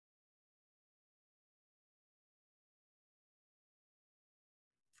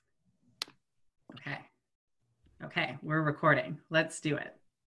Okay, we're recording. Let's do it.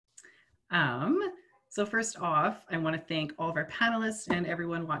 So first off, I want to thank all of our panelists and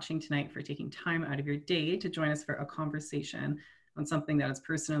everyone watching tonight for taking time out of your day to join us for a conversation on something that is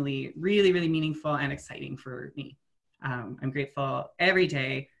personally really, really meaningful and exciting for me. I'm grateful every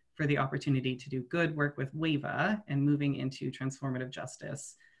day for the opportunity to do good work with WAVAW, and moving into transformative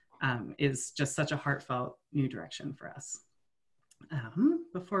justice is just such a heartfelt new direction for us.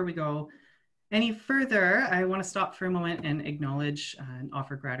 Before we go any further, I want to stop for a moment and acknowledge and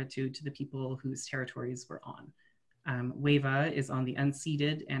offer gratitude to the people whose territories we're on. WAVAW is on the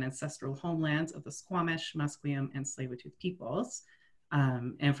unceded and ancestral homelands of the Squamish, Musqueam, and Tsleil-Waututh peoples.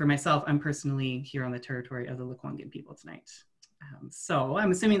 And for myself, I'm personally here on the territory of the Lekwungen people tonight. So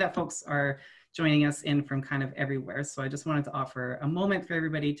I'm assuming that folks are joining us in from kind of everywhere. So I just wanted to offer a moment for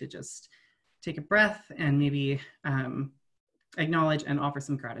everybody to just take a breath and maybe acknowledge and offer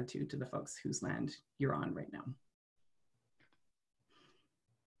some gratitude to the folks whose land you're on right now.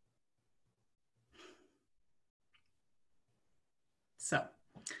 So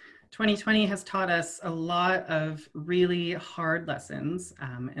 2020 has taught us a lot of really hard lessons.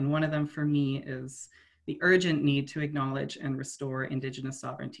 And one of them for me is the urgent need to acknowledge and restore Indigenous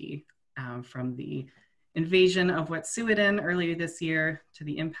sovereignty, from the invasion of Wet'suwet'en earlier this year to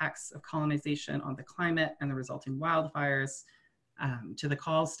the impacts of colonization on the climate and the resulting wildfires, to the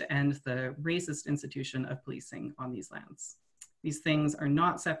calls to end the racist institution of policing on these lands. These things are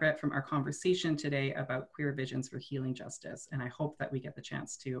not separate from our conversation today about queer visions for healing justice, and I hope that we get the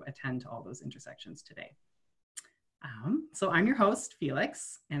chance to attend to all those intersections today. So I'm your host,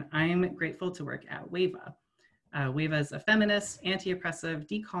 Felix, and I'm grateful to work at WAVAW. WAVAW is a feminist, anti-oppressive,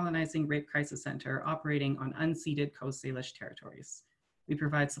 decolonizing rape crisis center operating on unceded Coast Salish territories. We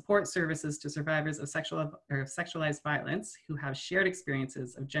provide support services to survivors of sexualized violence who have shared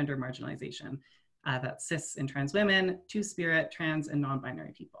experiences of gender marginalization, that's cis and trans women, two-spirit, trans, and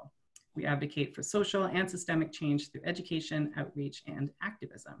non-binary people. We advocate for social and systemic change through education, outreach, and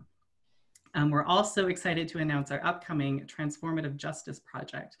activism. We're also excited to announce our upcoming Transformative Justice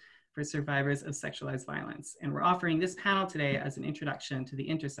Project for survivors of sexualized violence. And we're offering this panel today as an introduction to the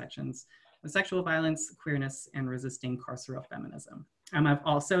intersections of sexual violence, queerness, and resisting carceral feminism. I've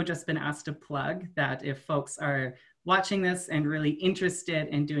also just been asked to plug that if folks are watching this and really interested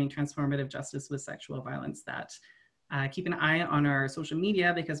in doing transformative justice with sexual violence, that keep an eye on our social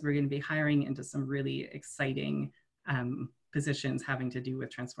media, because we're going to be hiring into some really exciting positions having to do with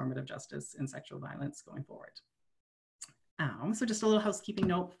transformative justice and sexual violence going forward. So just a little housekeeping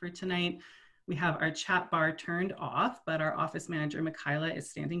note for tonight. We have our chat bar turned off, but our office manager, Michaela, is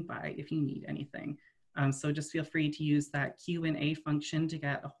standing by if you need anything. So just feel free to use that Q&A function to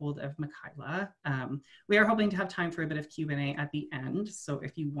get a hold of Michaela. We are hoping to have time for a bit of Q&A at the end. So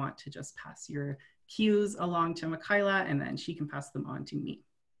if you want to just pass your cues along to Michaela, and then she can pass them on to me.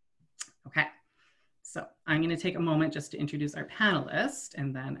 Okay, so I'm gonna take a moment just to introduce our panelists.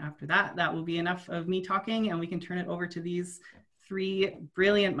 And then after that, that will be enough of me talking, and we can turn it over to these three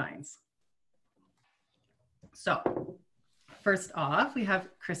brilliant minds. So first off, we have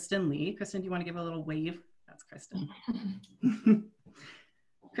Kristen Lee. Kristen, do you want to give a little wave? That's Kristen.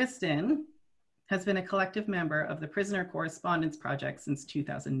 Kristen has been a collective member of the Prisoner Correspondence Project since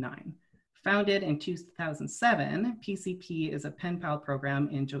 2009. Founded in 2007, PCP is a pen pal program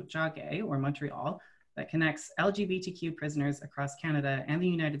in Tiohtià:ke, or Montreal, that connects LGBTQ prisoners across Canada and the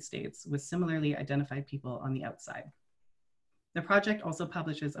United States with similarly identified people on the outside. The project also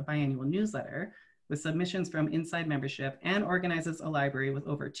publishes a biannual newsletter with submissions from inside membership, and organizes a library with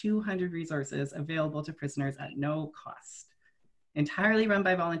over 200 resources available to prisoners at no cost. Entirely run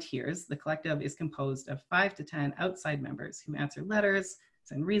by volunteers, the collective is composed of 5 to 10 outside members who answer letters,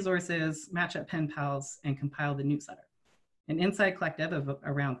 send resources, match up pen pals, and compile the newsletter. An inside collective of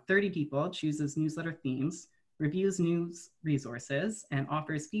around 30 people chooses newsletter themes, reviews news resources, and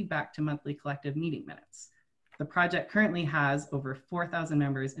offers feedback to monthly collective meeting minutes. The project currently has over 4,000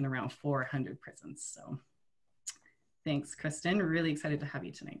 members in around 400 prisons. So thanks, Kristen. We're really excited to have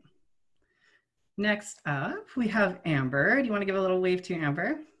you tonight. Next up, we have Amber. Do you want to give a little wave to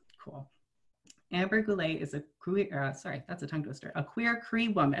Amber? Cool. Amber Goulet is a queer, sorry, that's a tongue twister, a queer Cree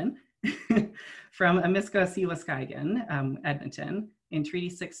woman from Amiska-Siwaskagan, Edmonton, in Treaty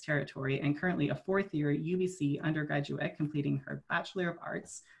 6 territory, and currently a 4th-year UBC undergraduate completing her Bachelor of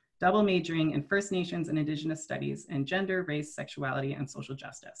Arts, double majoring in First Nations and Indigenous Studies and Gender, Race, Sexuality, and Social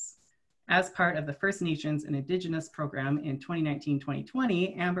Justice. As part of the First Nations and Indigenous program in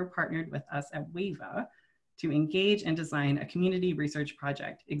 2019-2020, Amber partnered with us at WAVAW to engage and design a community research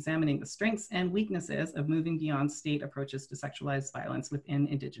project examining the strengths and weaknesses of moving beyond state approaches to sexualized violence within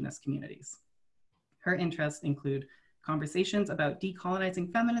Indigenous communities. Her interests include conversations about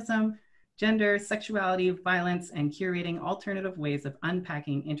decolonizing feminism, gender, sexuality, violence, and curating alternative ways of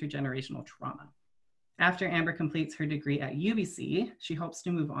unpacking intergenerational trauma. After Amber completes her degree at UBC, she hopes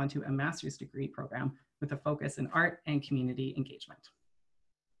to move on to a master's degree program with a focus in art and community engagement.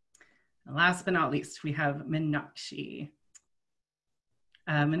 And last but not least, we have Meenakshi.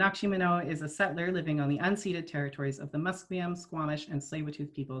 Meenakshi Minow is a settler living on the unceded territories of the Musqueam, Squamish, and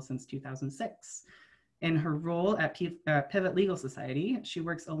Tsleil-Waututh people since 2006. In her role at Pivot Legal Society, she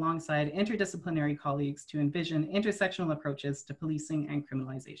works alongside interdisciplinary colleagues to envision intersectional approaches to policing and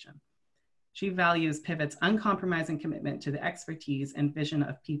criminalization. She values Pivot's uncompromising commitment to the expertise and vision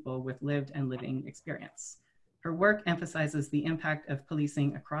of people with lived and living experience. Her work emphasizes the impact of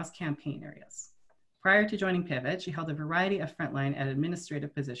policing across campaign areas. Prior to joining Pivot, she held a variety of frontline and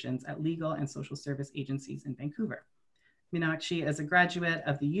administrative positions at legal and social service agencies in Vancouver. Meenakshi is a graduate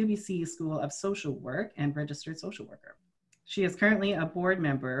of the UBC School of Social Work and registered social worker. She is currently a board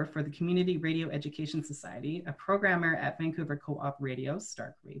member for the Community Radio Education Society, a programmer at Vancouver Co-op Radio,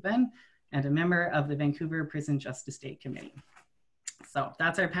 Stark Raven, and a member of the Vancouver Prison Justice Day Committee. So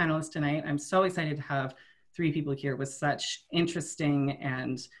that's our panelists tonight. I'm so excited to have three people here with such interesting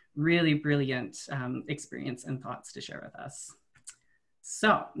and really brilliant experience and thoughts to share with us.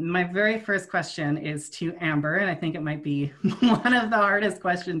 So my very first question is to Amber, and I think it might be one of the hardest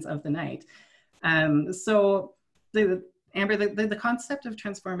questions of the night. Amber, the concept of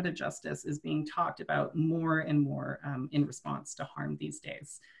transformative justice is being talked about more and more in response to harm these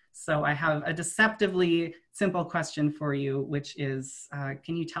days. So I have a deceptively simple question for you, which is,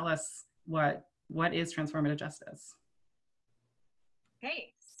 can you tell us what is transformative justice?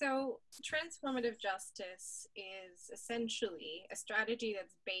 Okay, so transformative justice is essentially a strategy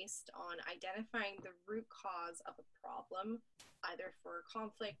that's based on identifying the root cause of a problem, either for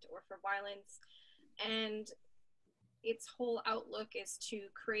conflict or for violence, and its whole outlook is to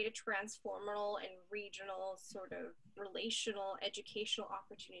create a transformational and regional sort of relational educational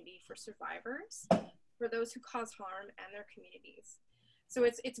opportunity for survivors, for those who cause harm and their communities. So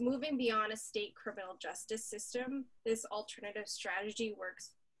it's moving beyond a state criminal justice system. This alternative strategy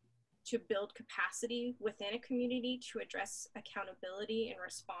works to build capacity within a community to address accountability and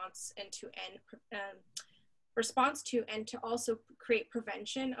response and to also create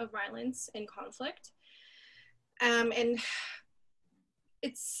prevention of violence and conflict. And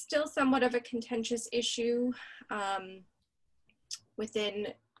it's still somewhat of a contentious issue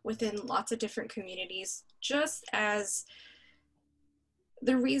within lots of different communities, just as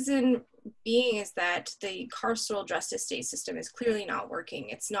the reason being is that the carceral justice state system is clearly not working.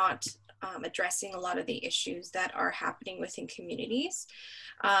 It's not addressing a lot of the issues that are happening within communities.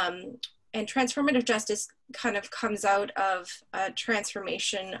 And transformative justice kind of comes out of a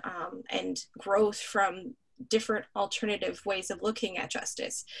transformation and growth from different alternative ways of looking at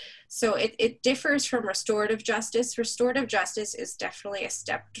justice. So it differs from restorative justice. Restorative justice is definitely a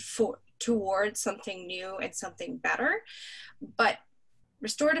step towards something new and something better, but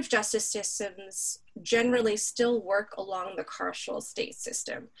restorative justice systems generally still work along the carceral state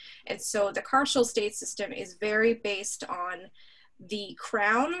system. And so the carceral state system is very based on the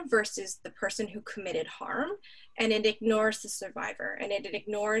Crown versus the person who committed harm, and it ignores the survivor, and it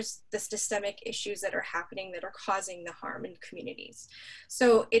ignores the systemic issues that are happening that are causing the harm in communities.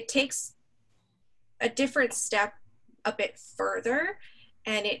 So it takes a different step a bit further,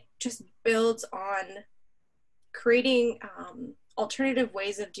 and it just builds on creating alternative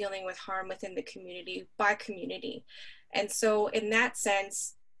ways of dealing with harm within the community by community. And so in that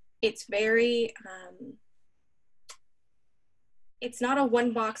sense, it's very, it's not a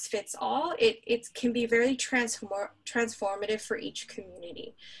one box fits all. It can be very transformative for each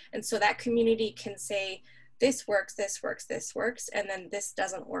community. And so that community can say, this works, this works, this works, and then this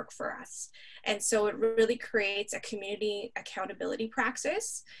doesn't work for us. And so it really creates a community accountability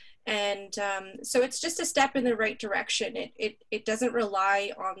praxis. And so it's just a step in the right direction. It doesn't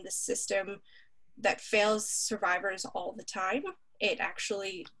rely on the system that fails survivors all the time. It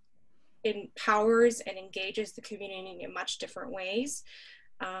actually empowers and engages the community in much different ways.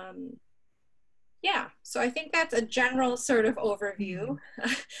 Yeah, so I think that's a general sort of overview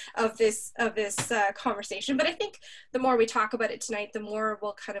of this conversation. But I think the more we talk about it tonight, the more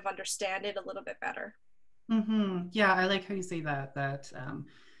we'll kind of understand it a little bit better. Mm-hmm. Yeah, I like how you say that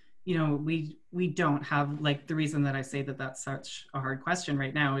you know, we don't have, like, the reason that I say that that's such a hard question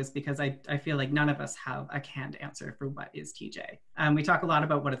right now is because I feel like none of us have a canned answer for what is TJ. We talk a lot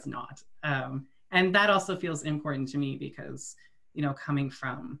about what it's not. And that also feels important to me because, you know, coming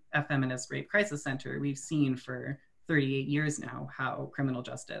from a feminist rape crisis center, we've seen for 38 years now how criminal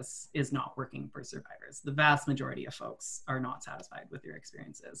justice is not working for survivors. The vast majority of folks are not satisfied with their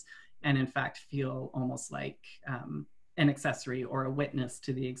experiences and in fact feel almost like an accessory or a witness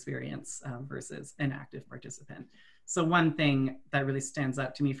to the experience versus an active participant. So one thing that really stands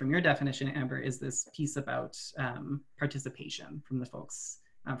out to me from your definition, Amber, is this piece about participation from the folks,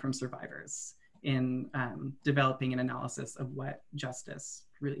 from survivors in developing an analysis of what justice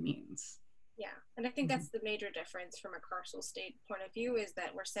really means. Yeah, and I think that's the major difference from a carceral state point of view, is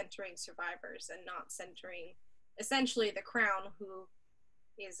that we're centering survivors and not centering essentially the Crown, who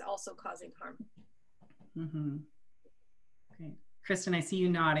is also causing harm. Great. Kristen, I see you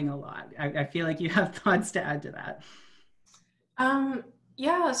nodding a lot. I feel like you have thoughts to add to that.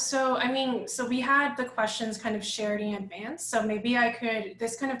 Yeah, so I mean, so we had the questions kind of shared in advance. So maybe I could,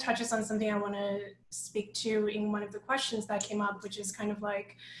 this kind of touches on something I want to speak to in one of the questions that came up, which is kind of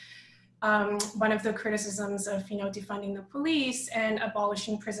like one of the criticisms of, you know, defunding the police and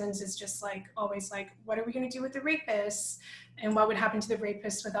abolishing prisons is just like always like, what are we going to do with the rapists and what would happen to the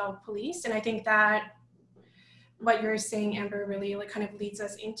rapists without police? And I think that what you're saying, Amber, really like kind of leads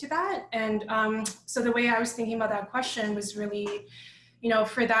us into that. And so the way I was thinking about that question was really, you know,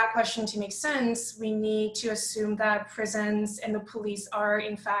 for that question to make sense, we need to assume that prisons and the police are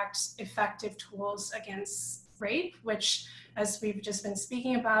in fact effective tools against rape, which, as we've just been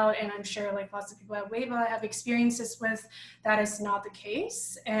speaking about, and I'm sure like lots of people at WAVAW have experiences with, that is not the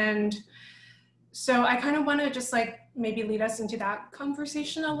case. And so I kind of want to just like maybe lead us into that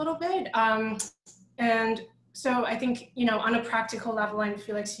conversation a little bit. And so I think, you know, on a practical level, and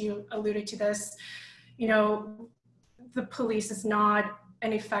Felix, you alluded to this, you know, the police is not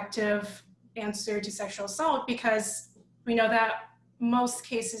an effective answer to sexual assault because we know that most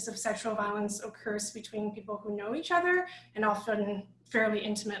cases of sexual violence occurs between people who know each other and often fairly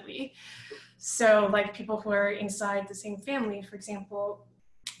intimately. So like people who are inside the same family, for example.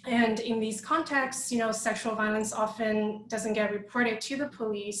 And in these contexts, you know, sexual violence often doesn't get reported to the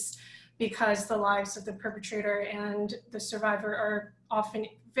police because the lives of the perpetrator and the survivor are often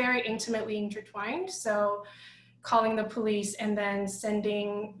very intimately intertwined. So calling the police and then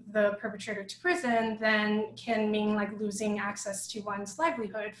sending the perpetrator to prison then can mean like losing access to one's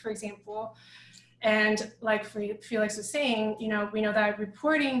livelihood, for example. And like Felix was saying, you know, we know that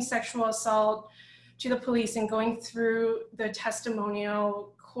reporting sexual assault to the police and going through the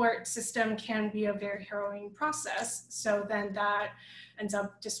testimonial court system can be a very harrowing process. So then that ends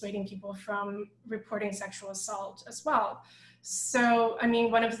up dissuading people from reporting sexual assault as well. So, I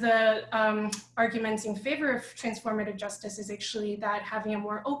mean, one of the arguments in favor of transformative justice is actually that having a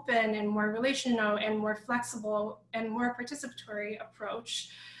more open and more relational and more flexible and more participatory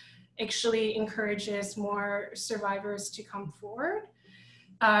approach actually encourages more survivors to come forward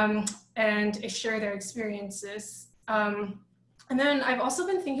and share their experiences. And then I've also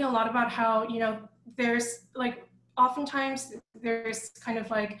been thinking a lot about how, you know, there's like, oftentimes there's kind of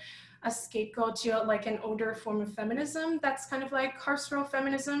like a scapegoat to like an older form of feminism that's kind of like carceral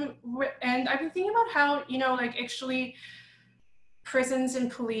feminism. And I've been thinking about how, you know, like actually prisons and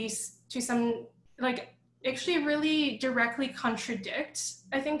police to some, like actually really directly contradict,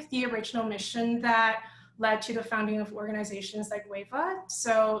 I think, the original mission that led to the founding of organizations like WAVAW.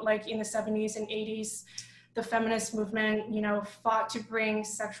 So like in the 70s and 80s, the feminist movement, you know, fought to bring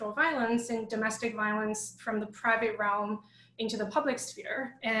sexual violence and domestic violence from the private realm into the public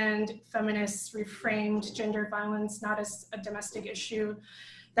sphere. And feminists reframed gender violence not as a domestic issue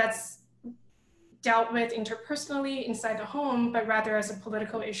that's dealt with interpersonally inside the home, but rather as a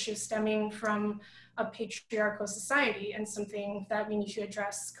political issue stemming from a patriarchal society and something that we need to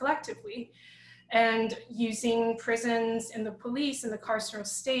address collectively. And using prisons and the police and the carceral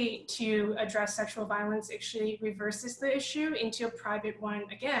state to address sexual violence actually reverses the issue into a private one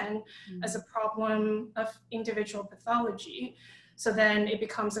again, as a problem of individual pathology. So then it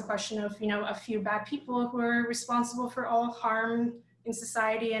becomes a question of, you know, a few bad people who are responsible for all harm in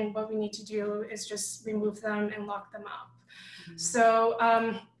society, and what we need to do is just remove them and lock them up. So,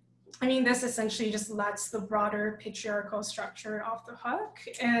 I mean, this essentially just lets the broader patriarchal structure off the hook.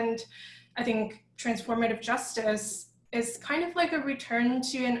 And I think transformative justice is kind of like a return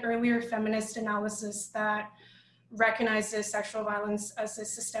to an earlier feminist analysis that recognizes sexual violence as a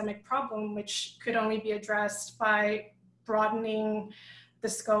systemic problem, which could only be addressed by broadening the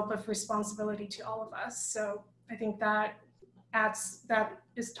scope of responsibility to all of us. So I think that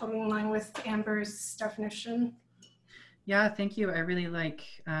is totally in line with Amber's definition. Yeah, thank you. I really like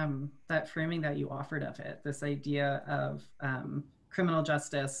that framing that you offered of it, this idea of criminal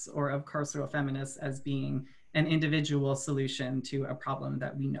justice or of carceral feminists as being an individual solution to a problem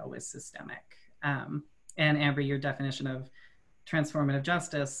that we know is systemic. And And Amber, your definition of transformative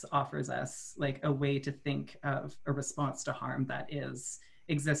justice offers us like a way to think of a response to harm that is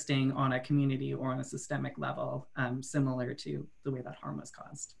existing on a community or on a systemic level, similar to the way that harm was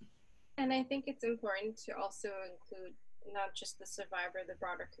caused. And I think it's important to also include not just the survivor, the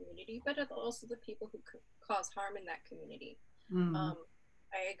broader community, but also the people who cause harm in that community. I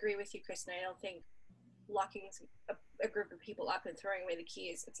agree with you, Kristen. I don't think locking a group of people up and throwing away the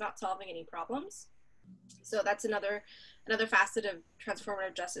keys, it's not solving any problems. So that's another facet of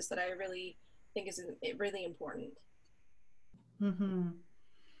transformative justice that I really think is really important.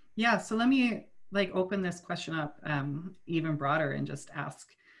 Yeah, so let me like open this question up even broader and just ask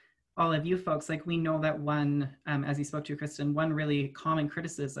all of you folks, like we know that one, as you spoke to, Kristen, one really common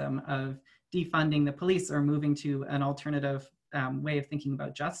criticism of defunding the police or moving to an alternative way of thinking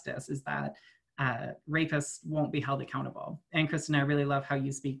about justice is that rapists won't be held accountable. And Kristen, I really love how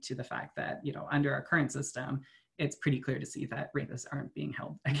you speak to the fact that, you know, under our current system, it's pretty clear to see that rapists aren't being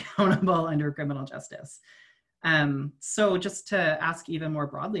held accountable under criminal justice. So just to ask even more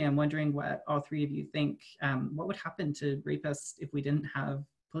broadly, I'm wondering what all three of you think, what would happen to rapists if we didn't have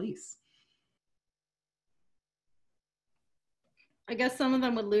police? I guess some of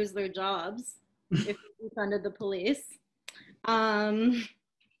them would lose their jobs if we funded the police.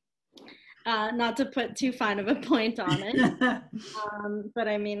 Not to put too fine of a point on it, but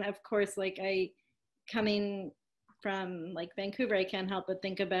I mean, of course, like coming from like Vancouver, I can't help but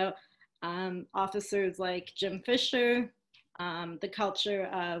think about officers like Jim Fisher, the culture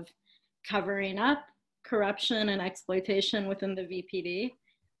of covering up corruption and exploitation within the VPD.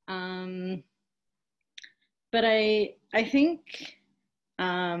 But I think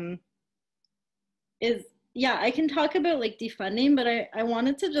yeah, I can talk about like defunding, but I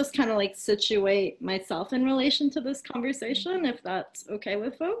wanted to just kind of like situate myself in relation to this conversation, if that's okay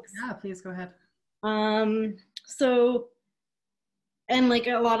with folks. Yeah, please go ahead. So, and like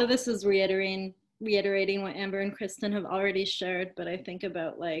a lot of this is reiterating what Amber and Kristen have already shared, but I think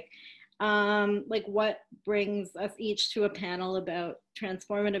about like what brings us each to a panel about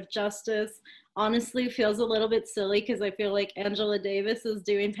transformative justice honestly feels a little bit silly because I feel like Angela Davis is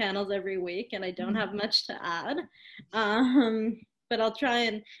doing panels every week and I don't have much to add. But I'll try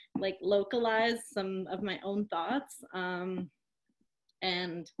and like localize some of my own thoughts. And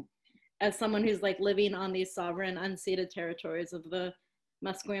as someone who's like living on these sovereign unceded territories of the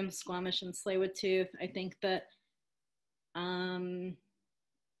Musqueam, Squamish, and Tsleil-Waututh, I think that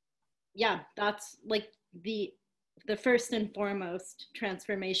yeah, that's like the first and foremost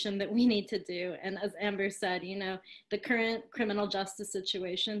transformation that we need to do. And as Amber said, you know, the current criminal justice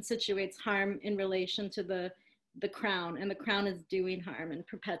situation situates harm in relation to the Crown, and the Crown is doing harm and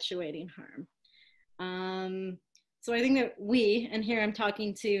perpetuating harm. So I think that we, and here I'm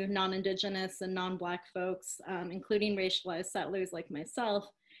talking to non-Indigenous and non-Black folks, including racialized settlers like myself,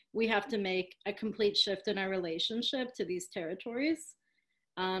 we have to make a complete shift in our relationship to these territories.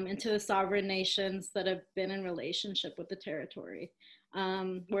 And to the sovereign nations that have been in relationship with the territory,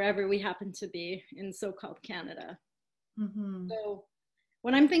 wherever we happen to be in so-called Canada. So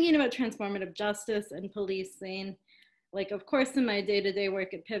when I'm thinking about transformative justice and policing, like of course in my day-to-day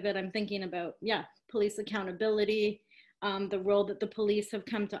work at Pivot, I'm thinking about, yeah, police accountability, the role that the police have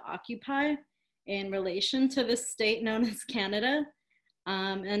come to occupy in relation to this state known as Canada.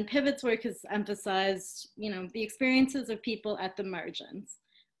 And Pivot's work has emphasized, you know, the experiences of people at the margins.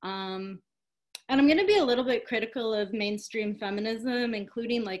 And I'm going to be a little bit critical of mainstream feminism,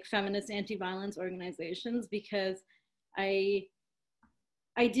 including like feminist anti-violence organizations, because I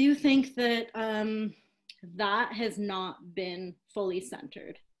do think that that has not been fully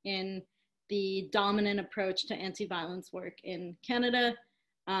centered in the dominant approach to anti-violence work in Canada.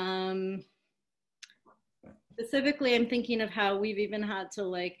 Specifically, I'm thinking of how we've even had to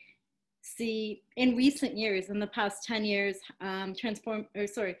like see in recent years, in the past 10 years, transition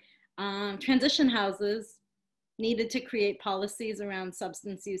houses needed to create policies around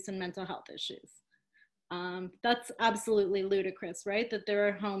substance use and mental health issues. That's absolutely ludicrous, right? That there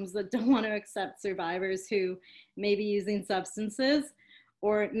are homes that don't want to accept survivors who may be using substances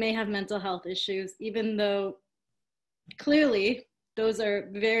or may have mental health issues, even though clearly those are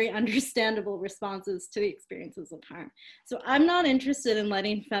very understandable responses to the experiences of harm. So I'm not interested in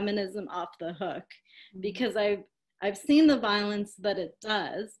letting feminism off the hook, because I've seen the violence that it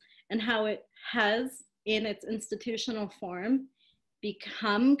does and how it has in its institutional form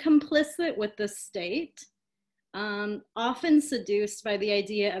become complicit with the state, often seduced by the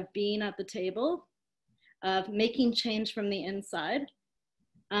idea of being at the table, of making change from the inside,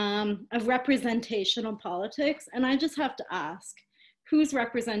 of representational politics. And I just have to ask, whose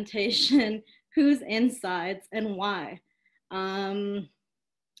representation whose insides, and why.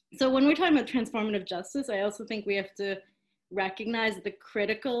 So when we're talking about transformative justice, I also think we have to recognize the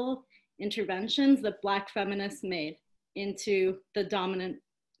critical interventions that Black feminists made into the dominant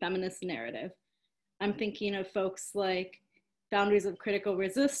feminist narrative. I'm thinking of folks like founders of Critical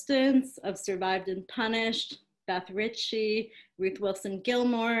Resistance, of Survived and Punished, Beth Ritchie, Ruth Wilson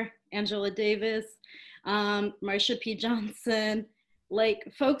Gilmore, Angela Davis, Marsha P. Johnson,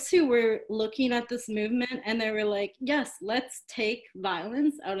 like folks who were looking at this movement and they were like, yes, let's take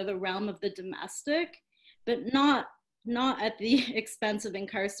violence out of the realm of the domestic, but not at the expense of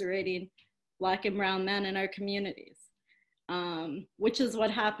incarcerating Black and brown men in our communities, which is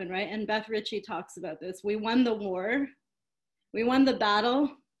what happened, right? And Beth Ritchie talks about this. We won the war, we won the battle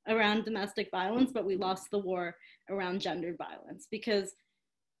around domestic violence, but we lost the war around gendered violence, because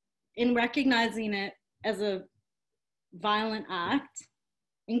in recognizing it as a violent act,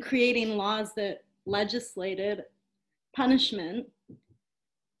 in creating laws that legislated punishment,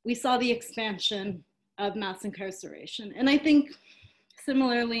 we saw the expansion of mass incarceration. And I think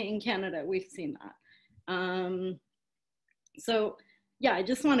similarly in Canada, we've seen that. So yeah, I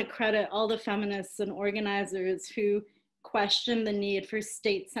just want to credit all the feminists and organizers who question the need for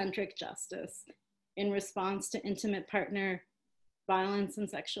state-centric justice in response to intimate partner violence and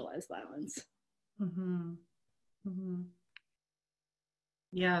sexualized violence. Mm-hmm. Mm-hmm.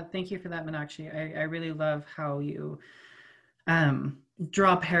 Yeah, thank you for that, Meenakshi. I really love how you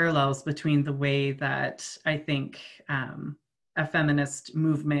draw parallels between the way that I think a feminist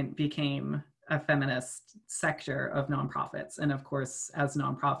movement became a feminist sector of nonprofits. And of course, as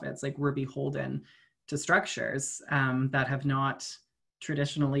nonprofits, like we're beholden to structures that have not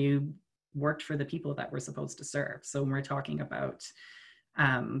traditionally worked for the people that we're supposed to serve. So when we're talking about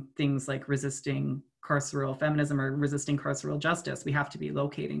things like resisting carceral feminism or resisting carceral justice, we have to be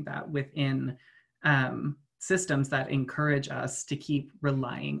locating that within systems that encourage us to keep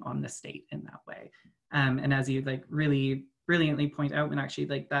relying on the state in that way. And as you like really brilliantly point out, and actually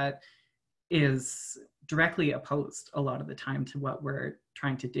like that is directly opposed a lot of the time to what we're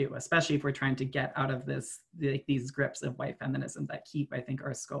trying to do, especially if we're trying to get out of this, like these grips of white feminism that keep, I think,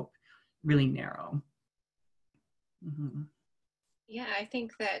 our scope really narrow. Mm-hmm. Yeah, I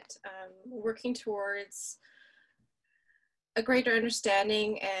think that working towards a greater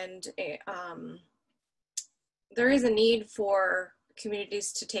understanding and there is a need for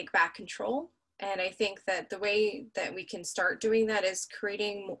communities to take back control. And I think that the way that we can start doing that is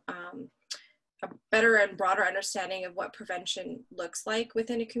creating a better and broader understanding of what prevention looks like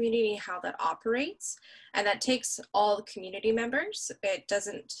within a community, how that operates. And that takes all the community members. It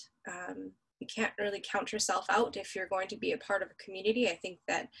doesn't, you can't really count yourself out if you're going to be a part of a community. I think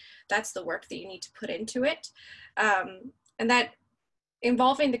that that's the work that you need to put into it. And that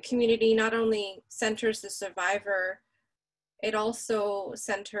involving the community not only centers the survivor, it also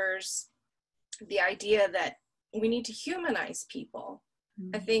centers the idea that we need to humanize people.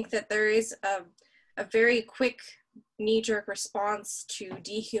 I think that there is a very quick knee-jerk response to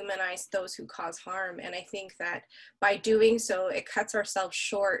dehumanize those who cause harm. And I think that by doing so, it cuts ourselves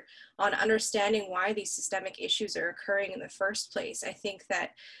short on understanding why these systemic issues are occurring in the first place. I think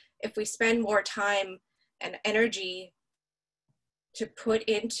that if we spend more time and energy to put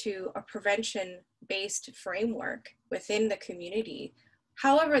into a prevention-based framework within the community,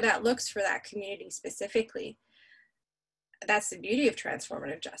 however that looks for that community specifically, that's the beauty of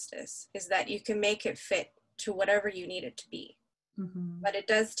transformative justice, is that you can make it fit to whatever you need it to be. Mm-hmm. But it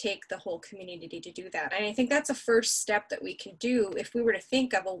does take the whole community to do that. And I think that's a first step that we can do if we were to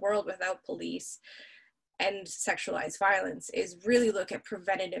think of a world without police and sexualized violence, is really look at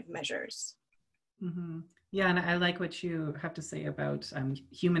preventative measures. Mm-hmm. Yeah, and I like what you have to say about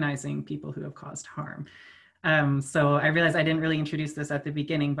humanizing people who have caused harm. So I realized I didn't really introduce this at the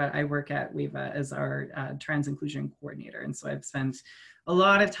beginning, but I work at WAVAW as our trans inclusion coordinator. And so I've spent a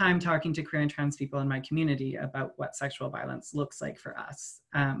lot of time talking to queer and trans people in my community about what sexual violence looks like for us.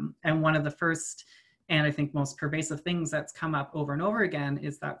 And one of the first, and I think most pervasive things that's come up over and over again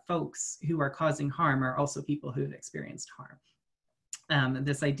is that folks who are causing harm are also people who've experienced harm.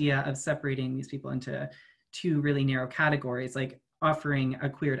 This idea of separating these people into two really narrow categories, like offering a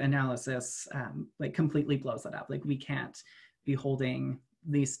queer analysis, like completely blows that up. Like we can't be holding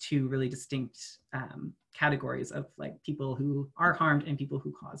these two really distinct categories of like people who are harmed and people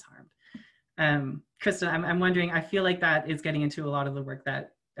who cause harm. Krista, I'm wondering, I feel like that is getting into a lot of the work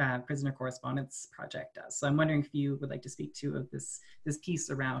that Prisoner Correspondence Project does. So I'm wondering if you would like to speak to this piece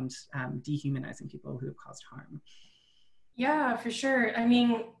around dehumanizing people who have caused harm. Yeah, for sure. I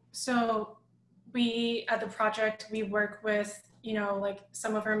mean, so we at the project, we work with, you know, like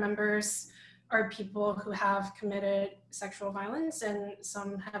some of our members are people who have committed sexual violence, and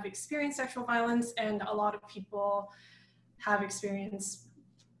some have experienced sexual violence, and a lot of people have experienced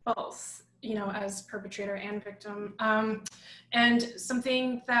both, you know, as perpetrator and victim. And this is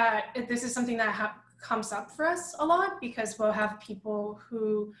something that comes up for us a lot, because we'll have people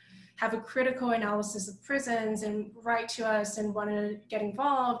who have a critical analysis of prisons and write to us and want to get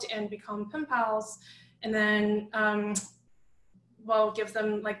involved and become pen pals, and then we'll give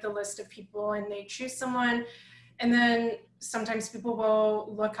them like the list of people and they choose someone, and then sometimes people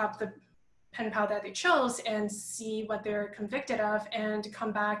will look up the pen pal that they chose and see what they're convicted of and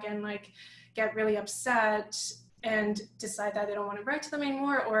come back and like get really upset and decide that they don't want to write to them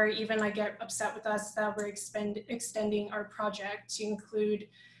anymore, or even like get upset with us that we're extending our project to include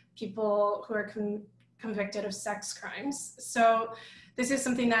people who are convicted of sex crimes. So this is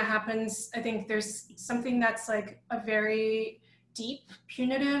something that happens. I think there's something that's like a very deep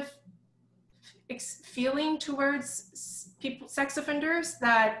punitive feeling towards sex offenders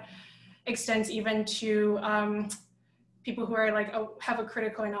that extends even to people who are like have a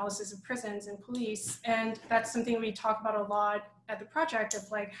critical analysis of prisons and police. And that's something we talk about a lot at the project, of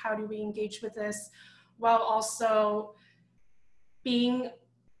like, how do we engage with this while also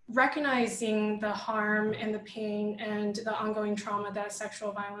recognizing the harm and the pain and the ongoing trauma that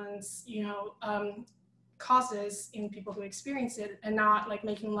sexual violence, you know, causes in people who experience it, and not like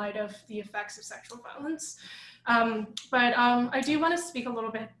making light of the effects of sexual violence. But I do want to speak a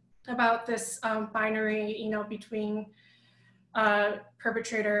little bit about this binary, you know, between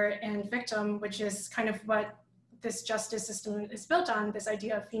perpetrator and victim, which is kind of what this justice system is built on, this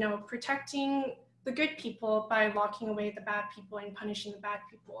idea of, you know, protecting the good people by locking away the bad people and punishing the bad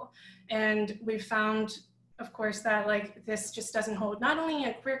people. And we've found, of course, that like this just doesn't hold not only in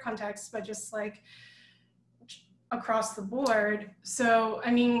a queer context, but just like across the board. So,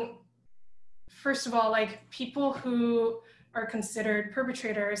 I mean, first of all, like people who are considered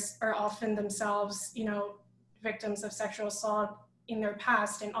perpetrators are often themselves, you know, victims of sexual assault in their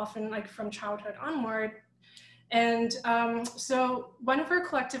past, and often like from childhood onward. And so one of our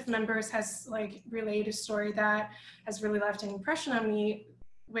collective members has like relayed a story that has really left an impression on me,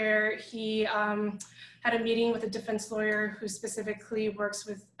 where he had a meeting with a defense lawyer who specifically works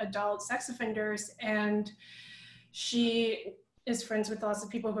with adult sex offenders, and she is friends with lots of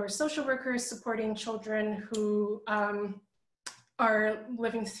people who are social workers supporting children who are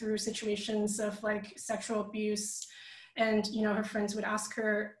living through situations of like sexual abuse. And, you know, her friends would ask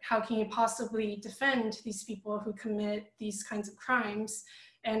her, how can you possibly defend these people who commit these kinds of crimes?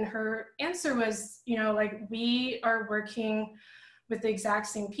 And her answer was, you know, like, we are working with the exact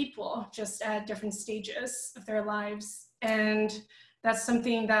same people, just at different stages of their lives. And that's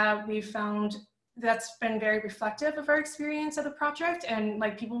something that we found that's been very reflective of our experience at the project. And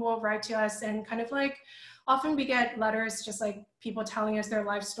like, people will write to us and kind of like, often we get letters, just like people telling us their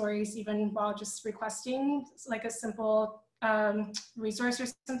life stories, even while just requesting like a simple resource or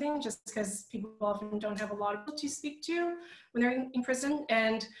something, just because people often don't have a lot of people to speak to when they're in prison.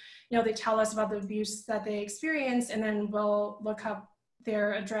 And, you know, they tell us about the abuse that they experience, and then we'll look up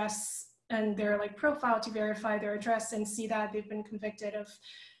their address and their like profile to verify their address and see that they've been convicted of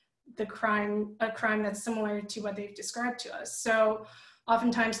a crime that's similar to what they've described to us. So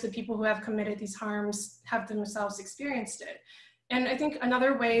oftentimes the people who have committed these harms have themselves experienced it. And I think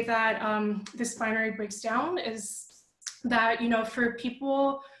another way that this binary breaks down is that, you know, for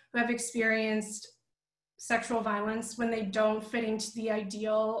people who have experienced sexual violence, when they don't fit into the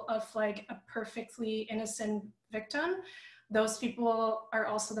ideal of like a perfectly innocent victim, those people are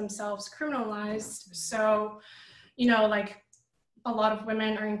also themselves criminalized. So, you know, like, a lot of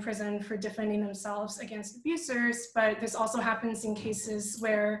women are in prison for defending themselves against abusers, but this also happens in cases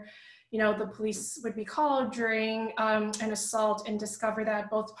where, you know, the police would be called during an assault and discover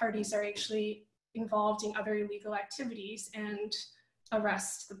that both parties are actually involved in other illegal activities and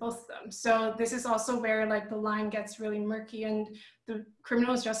arrest the both of them. So this is also where like the line gets really murky, and the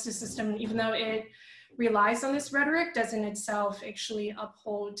criminal justice system, even though it relies on this rhetoric, doesn't itself actually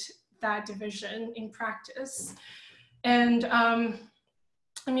uphold that division in practice. And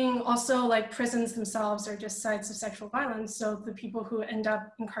I mean, also like prisons themselves are just sites of sexual violence. So the people who end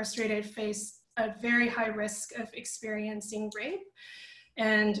up incarcerated face a very high risk of experiencing rape.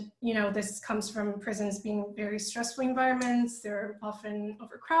 And, you know, this comes from prisons being very stressful environments. They're often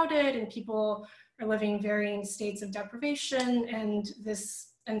overcrowded and people are living in varying states of deprivation. And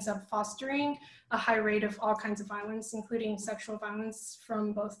this ends up fostering a high rate of all kinds of violence, including sexual violence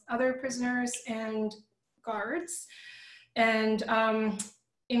from both other prisoners and guards. And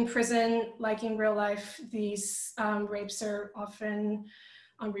in prison, like in real life, these rapes are often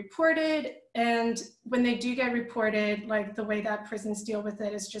unreported. And when they do get reported, like the way that prisons deal with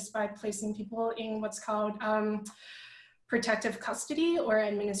it is just by placing people in what's called protective custody or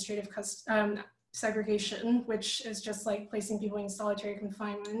administrative segregation, which is just like placing people in solitary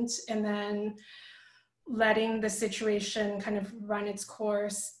confinement and then letting the situation kind of run its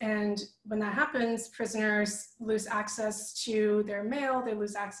course. And when that happens, prisoners lose access to their mail, they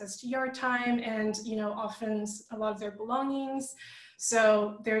lose access to yard time, and often a lot of their belongings.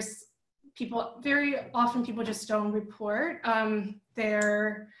 So there's people, very often people just don't report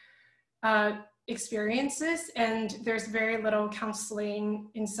their experiences, and there's very little counseling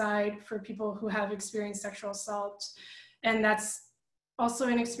inside for people who have experienced sexual assault. And that's also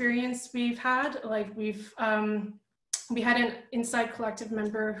an experience we've had. Like we had an Inside Collective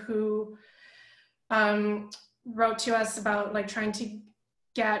member who wrote to us about like trying to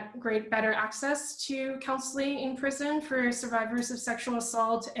get better access to counseling in prison for survivors of sexual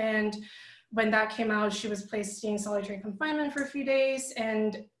assault. And when that came out, she was placed in solitary confinement for a few days,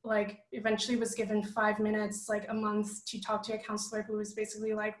 and like eventually was given 5 minutes, like a month, to talk to a counselor who was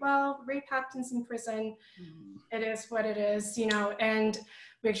basically like, well, rape happens in prison. It is what it is, and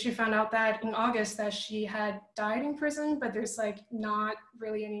we actually found out that in August that she had died in prison, but there's like not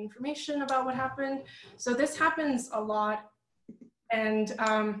really any information about what happened. So this happens a lot. And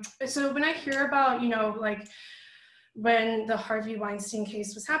so when I hear about, like when the Harvey Weinstein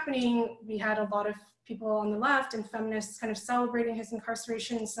case was happening, we had a lot of people on the left and feminists kind of celebrating his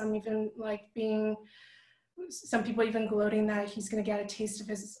incarceration, some people even gloating that he's going to get a taste of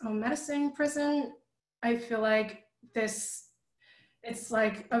his own medicine in prison. I feel like it's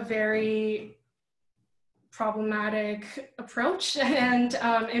like a very problematic approach. And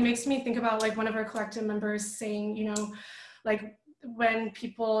it makes me think about like one of our collective members saying, like when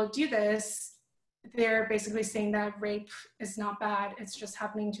people do this, they're basically saying that rape is not bad, it's just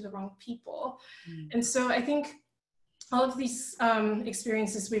happening to the wrong people. And so I think all of these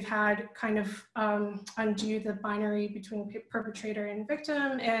experiences we've had kind of undo the binary between perpetrator and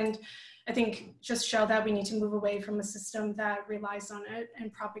victim, and I think just show that we need to move away from a system that relies on it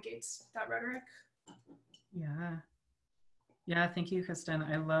and propagates that rhetoric. Yeah, thank you, Kristen.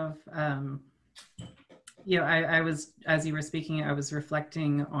 I love, I was, as you were speaking, I was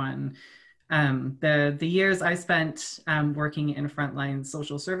reflecting on the years I spent working in frontline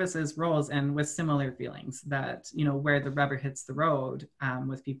social services roles, and with similar feelings that, where the rubber hits the road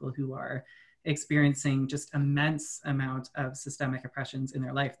with people who are experiencing just immense amount of systemic oppressions in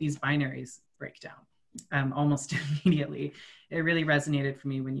their life, these binaries break down almost immediately. It really resonated for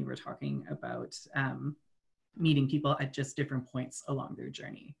me when you were talking about meeting people at just different points along their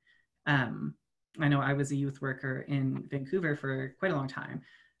journey. I know I was a youth worker in Vancouver for quite a long time.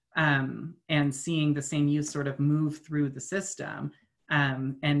 And seeing the same youth sort of move through the system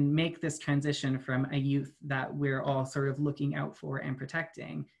and make this transition from a youth that we're all sort of looking out for and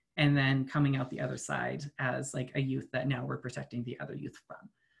protecting, and then coming out the other side as like a youth that now we're protecting the other youth from.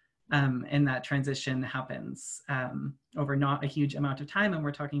 And that transition happens over not a huge amount of time, and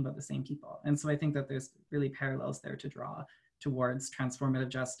we're talking about the same people. And so I think that there's really parallels there to draw towards transformative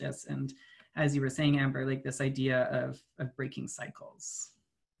justice. And as you were saying, Amber, like this idea of breaking cycles.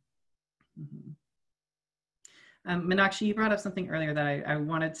 Meenakshi, you brought up something earlier that I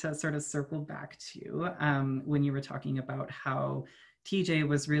wanted to sort of circle back to when you were talking about how TJ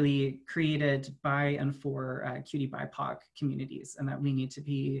was really created by and for QT BIPOC communities, and that we need to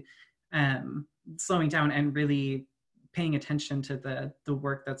be slowing down and really paying attention to the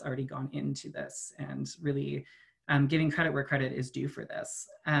work that's already gone into this, and really giving credit where credit is due for this.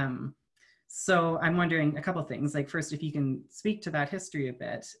 So I'm wondering a couple things. Like first, if you can speak to that history a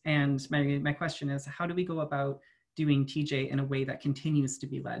bit. And my question is, how do we go about doing TJ in a way that continues to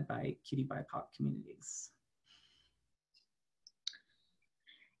be led by QT BIPOC communities?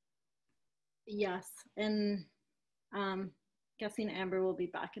 Yes, and guessing Amber will be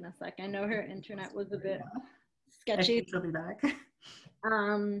back in a sec. I know her internet was a bit sketchy. She'll be back.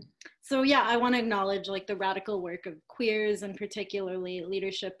 So yeah, I want to acknowledge like the radical work of queers, and particularly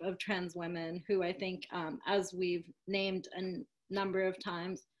leadership of trans women, who I think, as we've named a number of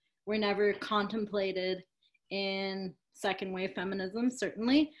times, were never contemplated in second wave feminism,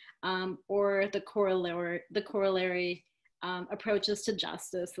 certainly, or the corollary approaches to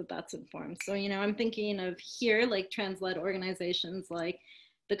justice that's informed. So, I'm thinking of here, like trans-led organizations like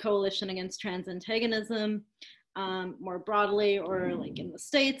the Coalition Against Trans Antagonism, more broadly, or like in the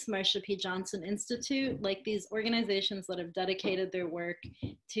States, Marsha P. Johnson Institute, like these organizations that have dedicated their work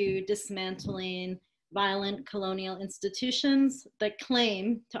to dismantling violent colonial institutions that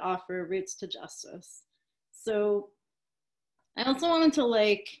claim to offer routes to justice. So I also wanted to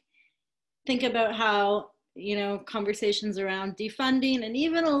like think about how, you know, conversations around defunding and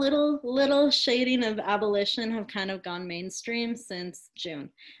even a little shading of abolition have kind of gone mainstream since June,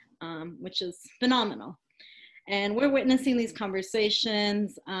 which is phenomenal. And we're witnessing these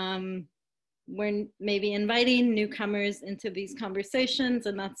conversations. We're maybe inviting newcomers into these conversations,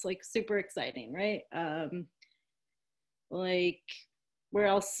 and that's like super exciting, right? Like, we're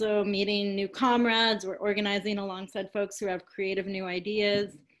also meeting new comrades. We're organizing alongside folks who have creative new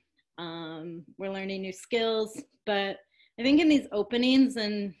ideas. We're learning new skills. But I think in these openings,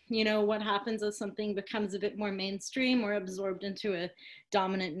 and you know, what happens as something becomes a bit more mainstream or absorbed into a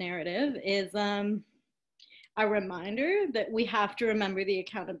dominant narrative is a reminder that we have to remember the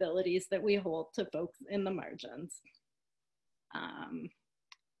accountabilities that we hold to folks in the margins.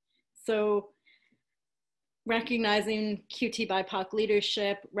 So recognizing QT BIPOC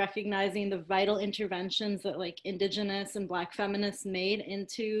leadership, recognizing the vital interventions that like Indigenous and Black feminists made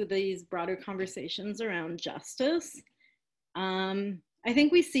into these broader conversations around justice. I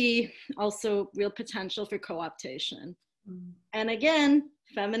think we see also real potential for co-optation. And again,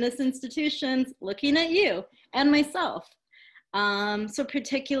 feminist institutions looking at you and myself. So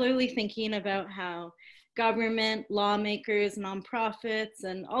particularly thinking about how government, lawmakers, nonprofits,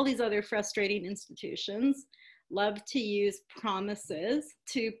 and all these other frustrating institutions love to use promises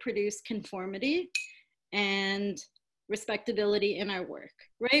to produce conformity and respectability in our work,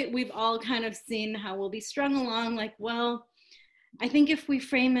 right? We've all kind of seen how we'll be strung along like, well, I think if we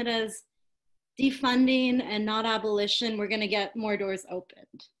frame it as defunding and not abolition, we're going to get more doors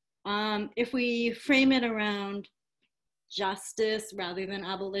opened. If we frame it around justice rather than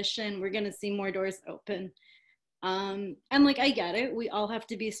abolition, we're going to see more doors open. And like, I get it. We all have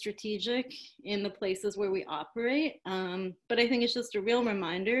to be strategic in the places where we operate. But I think it's just a real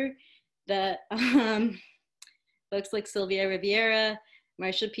reminder that folks like Sylvia Riviera,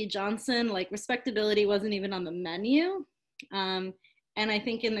 Marsha P. Johnson, like respectability wasn't even on the menu. And I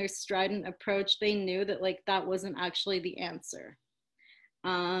think in their strident approach, they knew that like that wasn't actually the answer.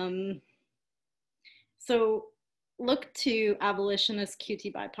 So look to abolitionist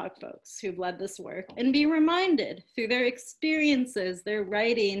QT BIPOC folks who've led this work and be reminded through their experiences, their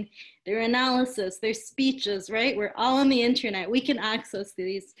writing, their analysis, their speeches, right? We're all on the internet. We can access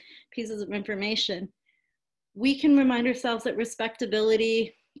these pieces of information. We can remind ourselves that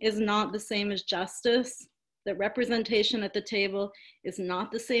respectability is not the same as justice, that representation at the table is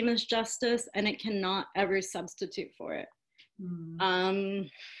not the same as justice, and it cannot ever substitute for it. I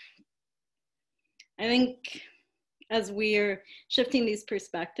think as we're shifting these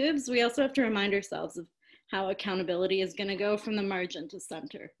perspectives, we also have to remind ourselves of how accountability is going to go from the margin to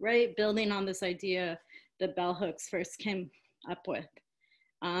center, right? Building on this idea that bell hooks first came up with.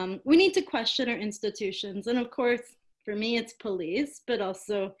 We need to question our institutions. And of course, for me, it's police, but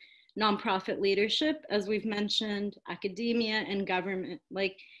also nonprofit leadership, as we've mentioned, academia and government.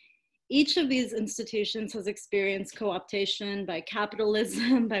 Like, each of these institutions has experienced co-optation by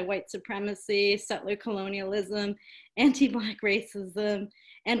capitalism, by white supremacy, settler colonialism, anti-Black racism,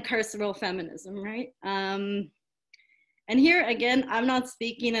 and carceral feminism, right? And here, again, I'm not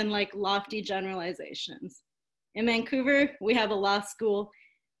speaking in like lofty generalizations. In Vancouver, we have a law school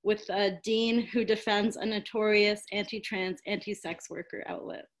with a dean who defends a notorious anti-trans, anti-sex worker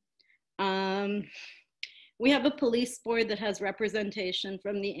outlet. We have a police board that has representation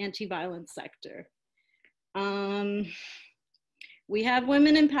from the anti-violence sector. We have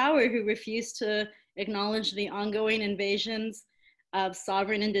women in power who refuse to acknowledge the ongoing invasions of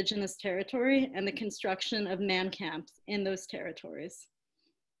sovereign Indigenous territory and the construction of man camps in those territories.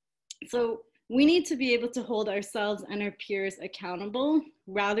 So we need to be able to hold ourselves and our peers accountable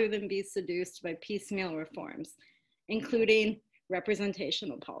rather than be seduced by piecemeal reforms, including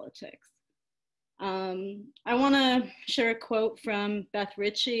representational politics. I want to share a quote from Beth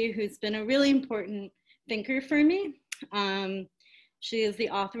Ritchie, who's been a really important thinker for me. She is the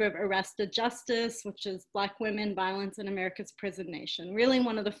author of Arrested Justice, which is Black Women, Violence in America's Prison Nation, really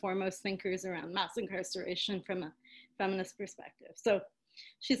one of the foremost thinkers around mass incarceration from a feminist perspective. So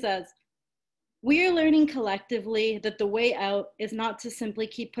she says, "We are learning collectively that the way out is not to simply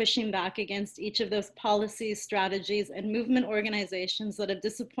keep pushing back against each of those policies, strategies, and movement organizations that have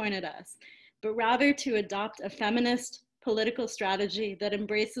disappointed us, but rather to adopt a feminist political strategy that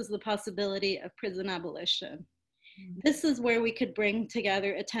embraces the possibility of prison abolition. This is where we could bring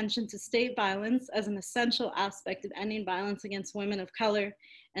together attention to state violence as an essential aspect of ending violence against women of color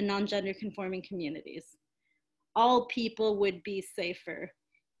and non-gender conforming communities. All people would be safer.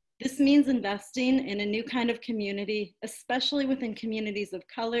 This means investing in a new kind of community, especially within communities of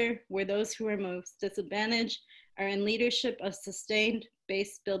color, where those who are most disadvantaged are in leadership of sustained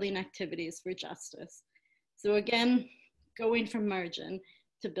base building activities for justice. So again, going from margin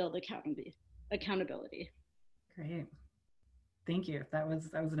to build accountability. Great. Thank you. That was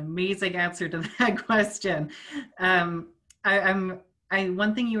an amazing answer to that question.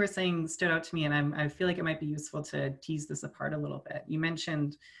 One thing you were saying stood out to me, and I feel like it might be useful to tease this apart a little bit. You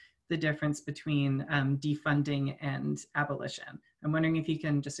mentioned the difference between defunding and abolition. I'm wondering if you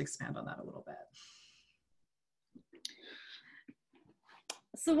can just expand on that a little bit.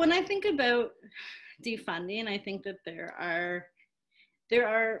 So when I think about defunding, I think that there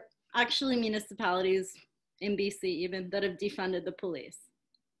are actually municipalities in BC even that have defunded the police.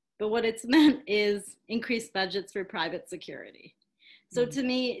 But what it's meant is increased budgets for private security. So to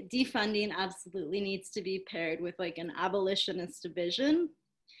me, defunding absolutely needs to be paired with like an abolitionist vision.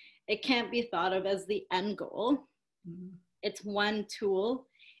 It can't be thought of as the end goal. It's one tool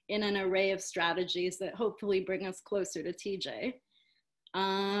in an array of strategies that hopefully bring us closer to TJ.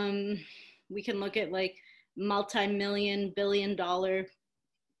 We can look at like multi-million, billion-dollar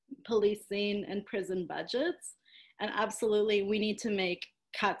policing and prison budgets. And absolutely, we need to make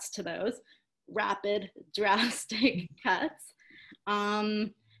cuts to those, rapid, drastic cuts.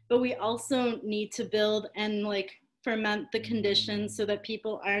 But we also need to build and like ferment the conditions so that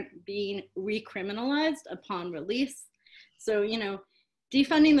people aren't being recriminalized upon release. So, you know,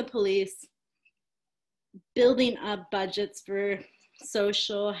 defunding the police, building up budgets for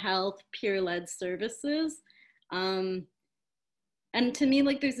social, health, peer-led services. And to me,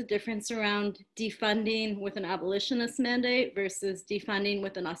 like there's a difference around defunding with an abolitionist mandate versus defunding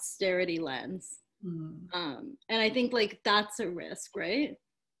with an austerity lens. And I think like that's a risk, right?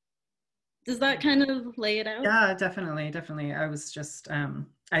 Does that kind of lay it out? Yeah, definitely. I was just,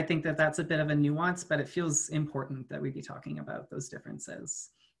 I think that that's a bit of a nuance, but it feels important that we be talking about those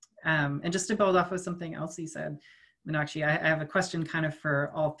differences. And just to build off of something else you said, Meenakshi, I have a question kind of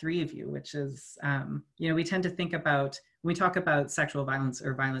for all three of you, which is, you know, we tend to think about, when we talk about sexual violence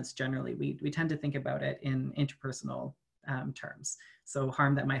or violence generally, we tend to think about it in interpersonal terms. So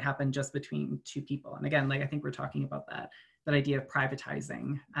harm that might happen just between two people. And again, like I think we're talking about that idea of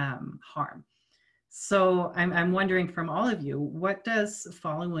privatizing harm. So I'm wondering from all of you, what does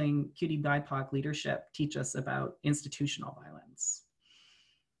following QT BIPOC leadership teach us about institutional violence?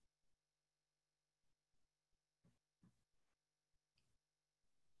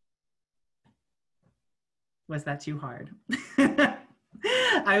 Was that too hard?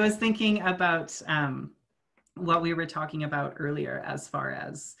 I was thinking about what we were talking about earlier as far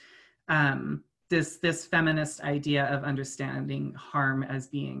as this feminist idea of understanding harm as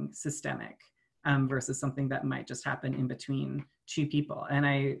being systemic versus something that might just happen in between two people.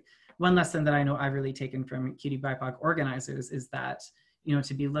 And one lesson that I know I've really taken from QT BIPOC organizers is that, you know,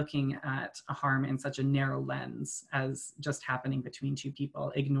 to be looking at a harm in such a narrow lens as just happening between two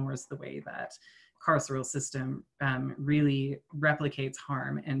people ignores the way that carceral system really replicates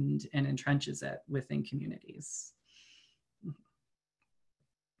harm and entrenches it within communities.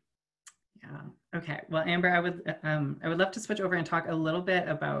 Yeah. Okay. Well, Amber, I would love to switch over and talk a little bit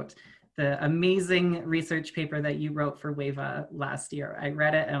about the amazing research paper that you wrote for WAVAW last year. I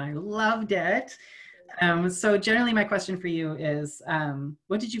read it and I loved it. So generally, my question for you is,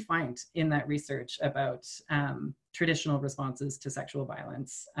 what did you find in that research about traditional responses to sexual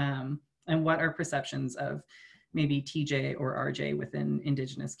violence? And what are perceptions of maybe TJ or RJ within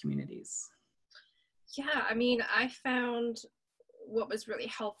Indigenous communities? Yeah, I mean, I found what was really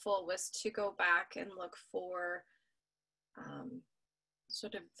helpful was to go back and look for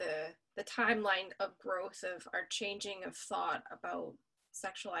sort of the timeline of growth of our changing of thought about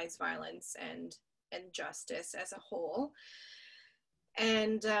sexualized violence and justice as a whole.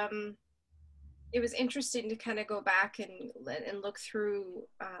 And it was interesting to kind of go back and look through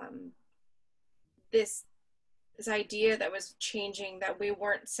this idea that was changing, that we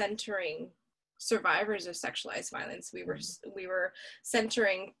weren't centering survivors of sexualized violence. We were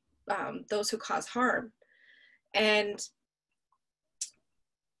centering those who cause harm. And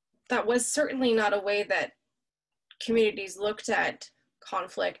that was certainly not a way that communities looked at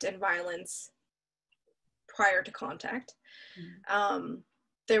conflict and violence prior to contact.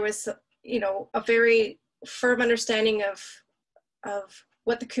 There was, you know, a very firm understanding of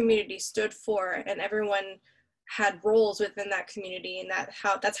what the community stood for, and everyone had roles within that community, and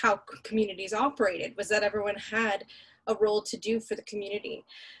that's how communities operated, was that everyone had a role to do for the community.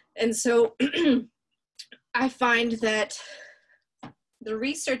 And so I find that the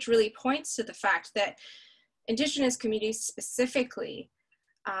research really points to the fact that Indigenous communities specifically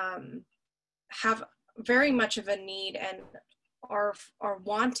have very much of a need and are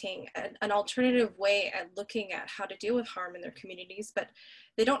wanting an alternative way at looking at how to deal with harm in their communities, but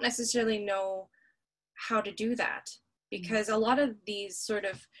they don't necessarily know how to do that, because a lot of these sort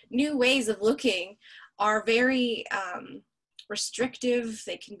of new ways of looking are very restrictive.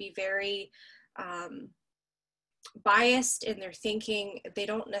 They can be very biased in their thinking. They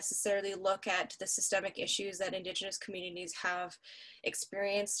don't necessarily look at the systemic issues that Indigenous communities have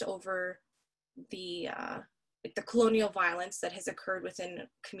experienced over the colonial violence that has occurred within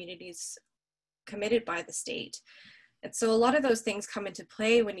communities committed by the state. And so a lot of those things come into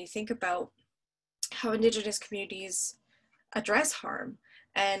play when you think about how Indigenous communities address harm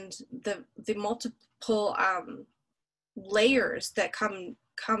and the multiple layers that come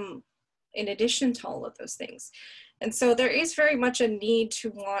in addition to all of those things. And so there is very much a need to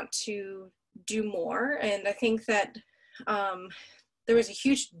want to do more. And I think that there was a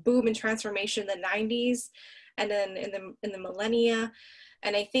huge boom in transformation in the 90s and then in the millennia.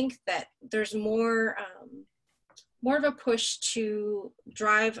 And I think that there's more of a push to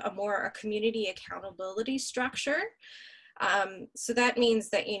drive a community accountability structure. So that means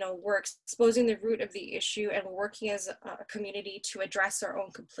that, you know, we're exposing the root of the issue and we're working as a community to address our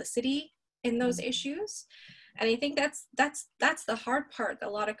own complicity in those issues. And I think that's the hard part that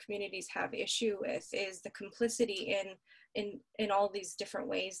a lot of communities have issue with, is the complicity in all these different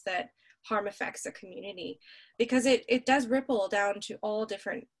ways that harm affects a community, because it does ripple down to all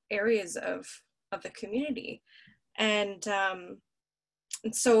different areas of the community. And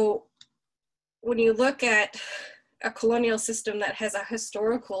so when you look at a colonial system that has a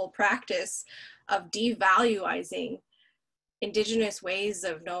historical practice of devaluing Indigenous ways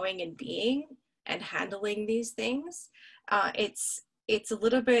of knowing and being and handling these things, it's a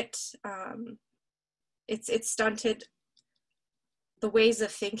little bit, it's stunted the ways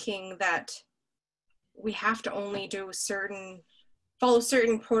of thinking that we have to only follow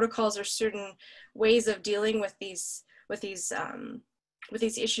certain protocols or certain ways of dealing with these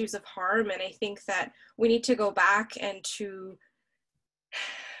issues of harm. And I think that we need to go back and to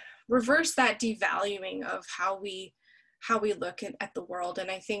reverse that devaluing of how we look at the world. And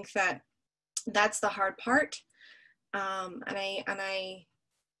I think that that's the hard part. And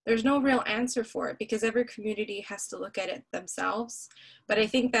there's no real answer for it, because every community has to look at it themselves. But I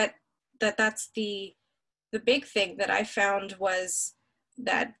think that's the big thing that I found, was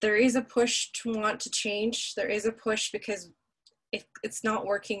that there is a push to want to change. There is a push because it's not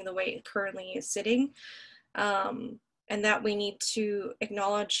working the way it currently is sitting. And that we need to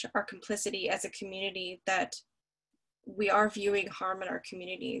acknowledge our complicity as a community, that we are viewing harm in our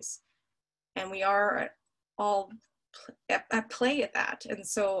communities and we are all at play at that. And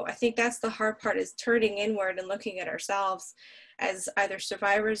so I think that's the hard part, is turning inward and looking at ourselves as either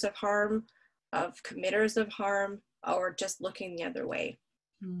survivors of harm, of committers of harm, or just looking the other way.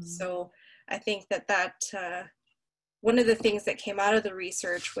 So I think that one of the things that came out of the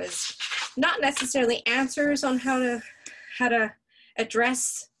research was not necessarily answers on how to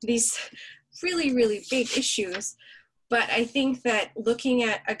address these really, really big issues, but I think that looking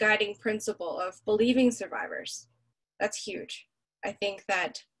at a guiding principle of believing survivors, that's huge. I think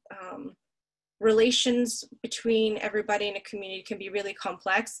that relations between everybody in a community can be really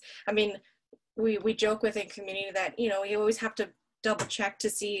complex. I mean, we joke within community that, you know, you always have to double check to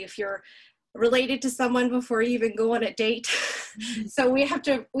see if you're related to someone before you even go on a date. So we have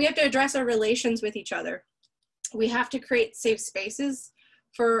to address our relations with each other. We have to create safe spaces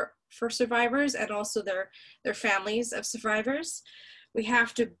for survivors and also their families of survivors. We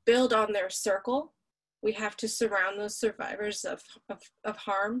have to build on their circle. We have to surround those survivors of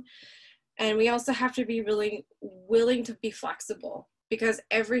harm. And we also have to be really willing to be flexible, because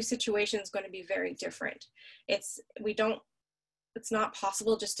every situation is going to be very different. It's not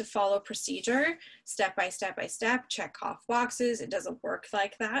possible just to follow procedure, step by step, check off boxes. It doesn't work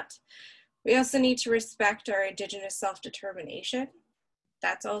like that. We also need to respect our Indigenous self-determination.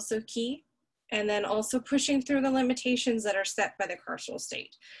 That's also key. And then also pushing through the limitations that are set by the carceral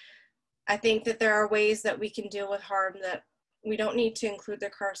state. I think that there are ways that we can deal with harm that we don't need to include the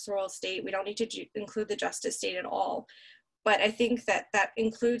carceral state. We don't need to include the justice state at all. But I think that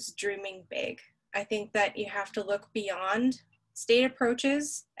includes dreaming big. I think that you have to look beyond state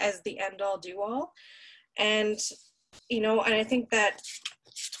approaches as the end all do all. And, you know, and I think that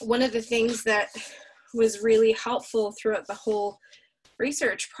one of the things that was really helpful throughout the whole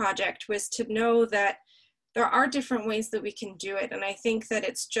research project was to know that there are different ways that we can do it. And I think that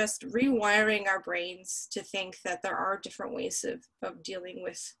it's just rewiring our brains to think that there are different ways of dealing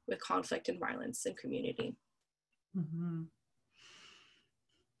with conflict and violence in community. Mm-hmm.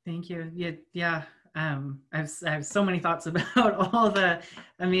 Thank you. Yeah. I have so many thoughts about all the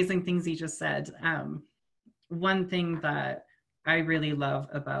amazing things you just said. One thing that I really love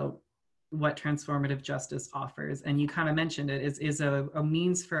about what transformative justice offers, and you kind of mentioned it, is a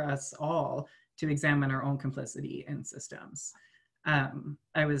means for us all to examine our own complicity in systems.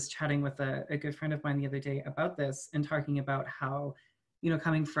 I was chatting with a good friend of mine the other day about this and talking about how,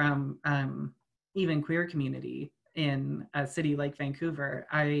 coming from even queer community in a city like Vancouver,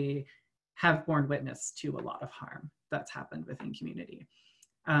 I have borne witness to a lot of harm that's happened within community,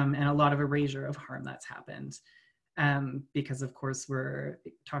 and a lot of erasure of harm that's happened. Because of course we're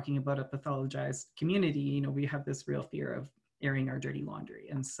talking about a pathologized community, we have this real fear of airing our dirty laundry.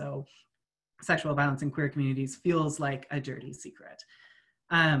 And so sexual violence in queer communities feels like a dirty secret.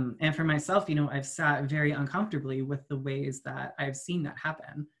 And for myself, I've sat very uncomfortably with the ways that I've seen that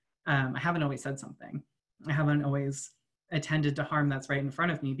happen. I haven't always said something. I haven't always attended to harm that's right in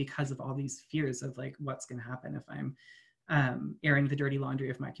front of me because of all these fears of like, what's going to happen if I'm airing the dirty laundry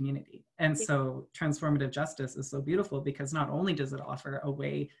of my community. And so transformative justice is so beautiful because not only does it offer a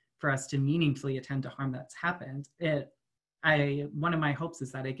way for us to meaningfully attend to harm that's happened, one of my hopes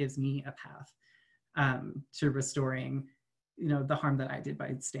is that it gives me a path to restoring, the harm that I did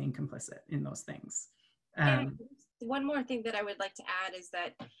by staying complicit in those things. And one more thing that I would like to add is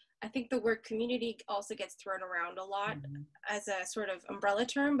that I think the word community also gets thrown around a lot as a sort of umbrella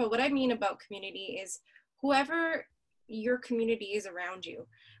term. But what I mean about community is whoever your community is around you,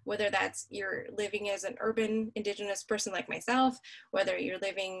 whether that's you're living as an urban Indigenous person like myself, whether you're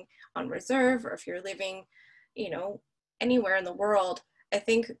living on reserve, or if you're living, anywhere in the world. I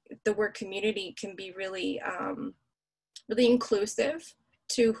think the word community can be really, really inclusive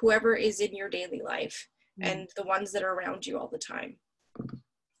to whoever is in your daily life and the ones that are around you all the time.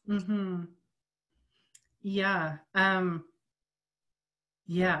 Yeah.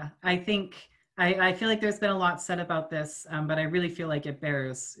 Yeah, I think I feel like there's been a lot said about this, but I really feel like it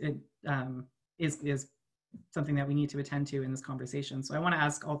is something that we need to attend to in this conversation. So I want to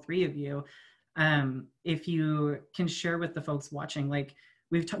ask all three of you if you can share with the folks watching, like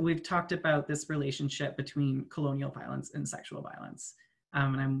we've talked about this relationship between colonial violence and sexual violence,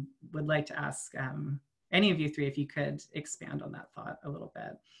 and I would like to ask any of you three if you could expand on that thought a little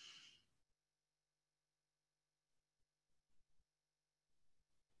bit.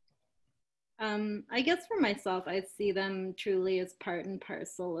 I guess for myself, I see them truly as part and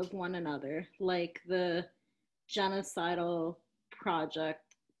parcel of one another, like the genocidal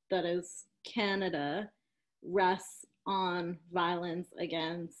project that is Canada rests on violence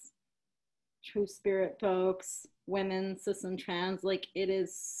against true spirit folks, women, cis and trans. Like it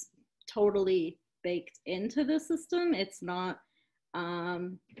is totally baked into the system. It's not,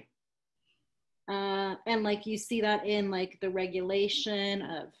 and like you see that in like the regulation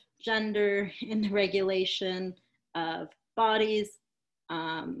of gender, in the regulation of bodies,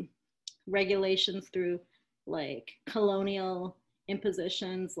 regulations through like colonial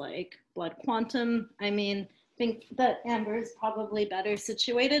impositions like blood quantum. I mean, I think that Amber is probably better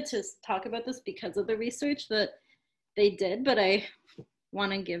situated to talk about this because of the research that they did, but I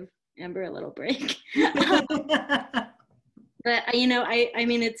want to give Amber a little break. But I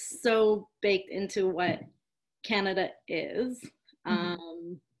mean, it's so baked into what Canada is.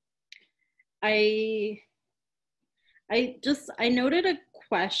 I noted a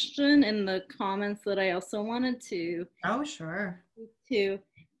question in the comments that I also wanted to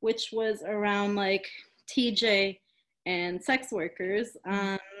which was around like TJ and sex workers.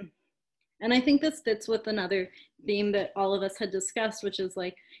 And I think this fits with another theme that all of us had discussed, which is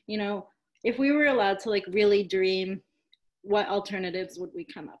like, if we were allowed to like really dream, what alternatives would we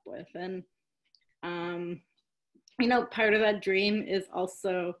come up with? And, part of that dream is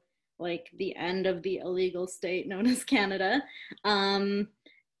also like the end of the illegal state known as Canada.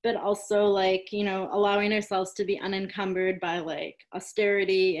 But also like, allowing ourselves to be unencumbered by like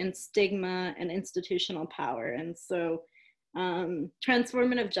austerity and stigma and institutional power. And so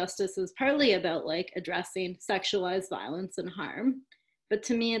transformative justice is partly about like addressing sexualized violence and harm. But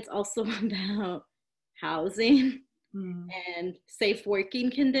to me, it's also about housing and safe working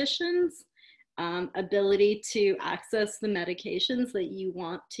conditions, ability to access the medications that you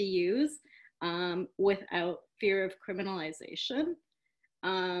want to use without fear of criminalization.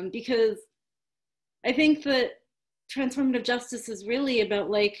 Because I think that transformative justice is really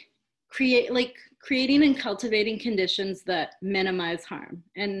about like creating and cultivating conditions that minimize harm.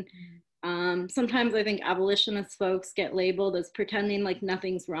 And sometimes I think abolitionist folks get labeled as pretending like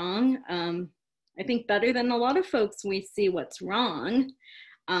nothing's wrong. I think better than a lot of folks, we see what's wrong,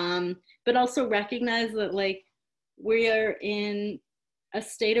 but also recognize that like we are in a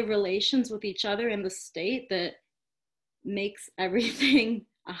state of relations with each other in the state that makes everything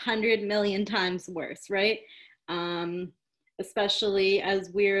 100 million times worse, right? Especially as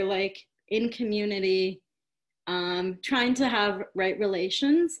we're like in community, trying to have right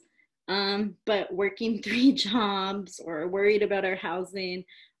relations, but working 3 jobs or worried about our housing,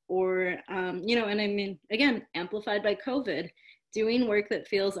 or, you know, and I mean, again, amplified by COVID, doing work that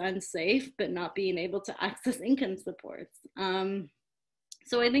feels unsafe, but not being able to access income supports.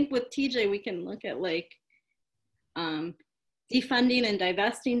 So I think with TJ, we can look at like defunding and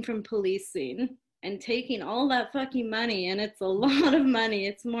divesting from policing and taking all that fucking money, and it's a lot of money.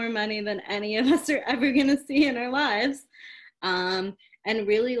 It's more money than any of us are ever gonna see in our lives. And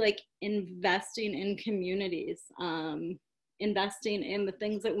really like investing in communities, investing in the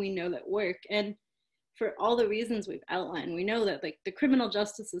things that we know that work. And for all the reasons we've outlined, we know that like the criminal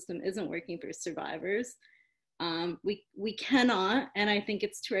justice system isn't working for survivors. We cannot, and I think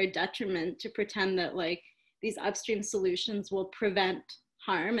it's to our detriment to pretend that like these upstream solutions will prevent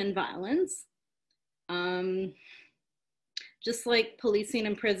harm and violence. Just like policing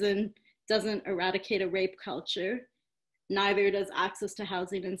in prison doesn't eradicate a rape culture, neither does access to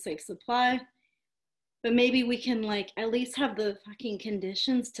housing and safe supply. But maybe we can like at least have the fucking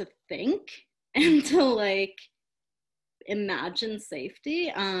conditions to think and to like imagine safety.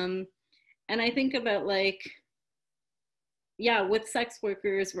 And I think about like, yeah, with sex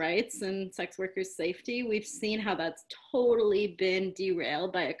workers' rights and sex workers' safety, we've seen how that's totally been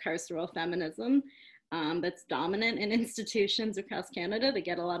derailed by a carceral feminism that's dominant in institutions across Canada that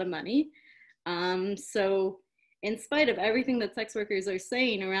get a lot of money. So in spite of everything that sex workers are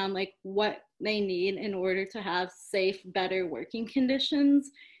saying around like what they need in order to have safe, better working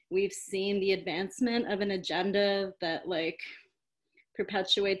conditions, we've seen the advancement of an agenda that like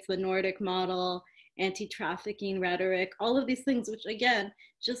perpetuates the Nordic model, anti-trafficking rhetoric, all of these things, which again,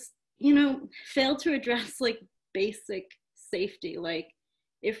 just, you know, fail to address like basic safety. Like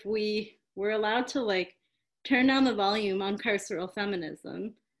if we were allowed to like turn down the volume on carceral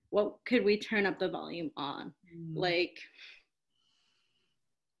feminism, what could we turn up the volume on? Like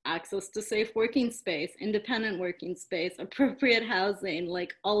access to safe working space, independent working space, appropriate housing,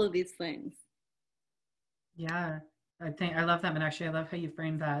 like all of these things. Yeah, I love that. And actually, I love how you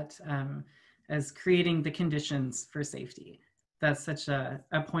framed that as creating the conditions for safety. That's such a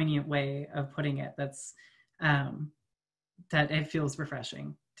poignant way of putting it. That's that it feels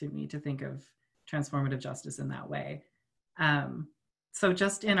refreshing to me to think of transformative justice in that way. So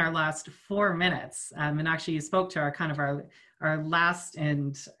just in our last 4 minutes, and actually you spoke to our kind of our last,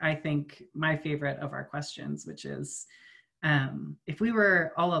 and I think my favorite of our questions, which is if we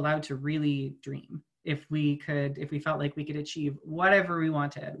were all allowed to really dream, if we felt like we could achieve whatever we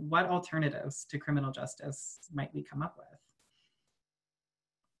wanted, what alternatives to criminal justice might we come up with?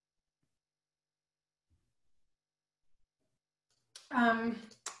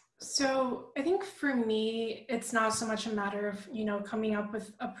 So I think for me, it's not so much a matter of, you know, coming up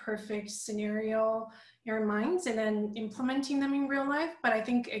with a perfect scenario in your minds and then implementing them in real life, but I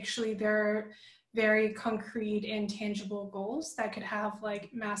think actually there are very concrete and tangible goals that could have like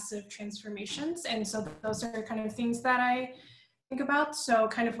massive transformations. And so those are kind of things that I think about. So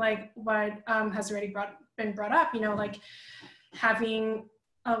kind of like what has already been brought up, you know, like having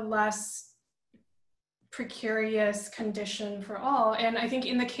a less precarious condition for all. And I think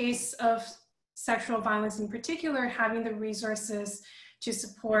in the case of sexual violence in particular, having the resources to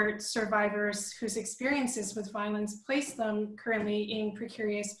support survivors whose experiences with violence place them currently in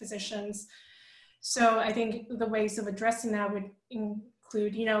precarious positions. So I think the ways of addressing that would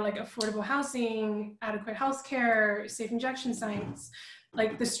include, you know, like affordable housing, adequate healthcare, safe injection sites,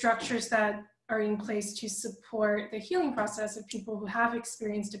 like the structures that are in place to support the healing process of people who have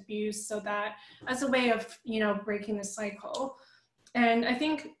experienced abuse, so that as a way of, you know, breaking the cycle. And I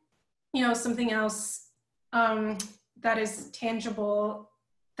think, you know, something else that is tangible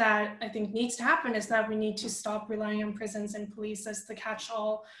that I think needs to happen is that we need to stop relying on prisons and police as the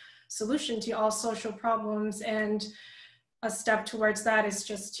catch-all solution to all social problems. And a step towards that is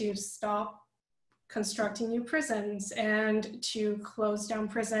just to stop constructing new prisons and to close down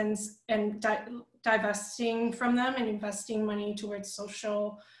prisons and divesting from them and investing money towards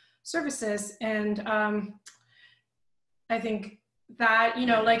social services. And I think that, you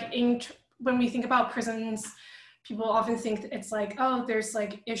know, like when we think about prisons, people often think that it's like, oh, there's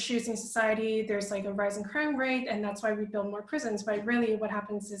like issues in society, there's like a rising crime rate, and that's why we build more prisons. But really what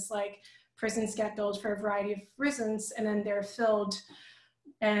happens is like prisons get built for a variety of reasons, and then they're filled,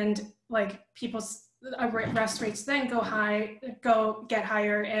 and like people's arrest rates then get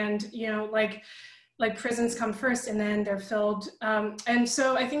higher, and, you know, like like prisons come first and then they're filled. And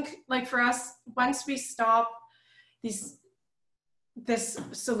so I think like for us, once we stop this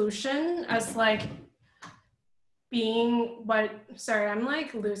solution as like being what, sorry, I'm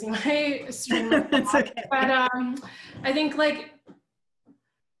like losing my stream of It's thought. okay. But I think like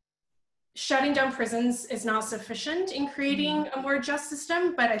shutting down prisons is not sufficient in creating a more just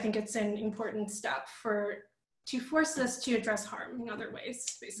system, but I think it's an important step to force us to address harm in other ways,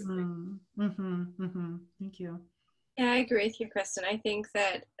 basically. Thank you. Yeah, I agree with you, Kristen. I think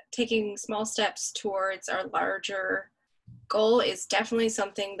that taking small steps towards our larger goal is definitely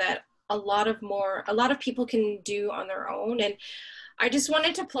something that a lot of people can do on their own. And I just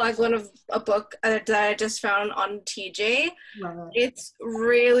wanted to plug a book that I just found on TJ. Love it. It's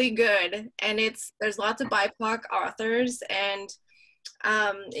really good, and there's lots of BIPOC authors, and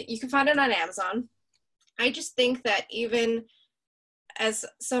you can find it on Amazon. I just think that even as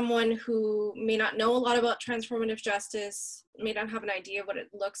someone who may not know a lot about transformative justice, may not have an idea what it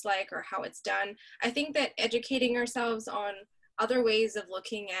looks like or how it's done, I think that educating ourselves on other ways of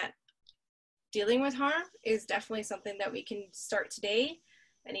looking at dealing with harm is definitely something that we can start today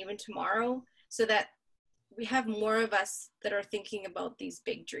and even tomorrow, so that we have more of us that are thinking about these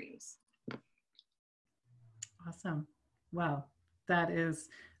big dreams. Awesome. Wow, that is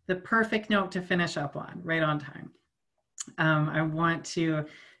the perfect note to finish up on, right on time. I want to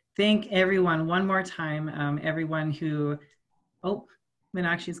thank everyone one more time, everyone who, oh,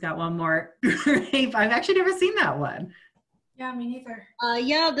 Meenakshi's got one more. I've actually never seen that one. Yeah, me neither.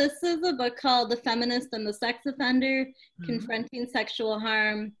 Yeah, this is a book called The Feminist and the Sex Offender, Confronting Sexual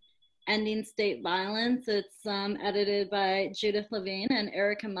Harm, Ending State Violence. It's edited by Judith Levine and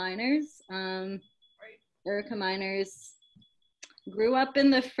Erica Miners. Erica Miners grew up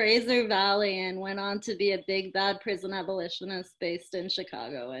in the Fraser Valley and went on to be a big bad prison abolitionist based in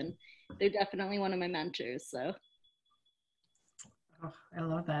Chicago, and they're definitely one of my mentors. So I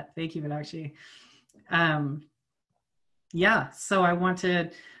love that. Thank you, Meenakshi. Yeah, so I want to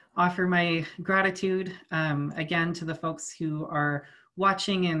offer my gratitude again to the folks who are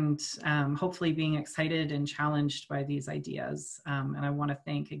watching and hopefully being excited and challenged by these ideas. And I want to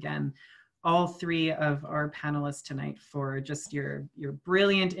thank again all three of our panelists tonight for just your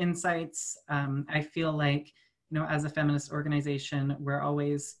brilliant insights. I feel like, you know, as a feminist organization, we're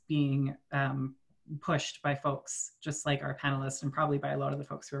always being pushed by folks just like our panelists, and probably by a lot of the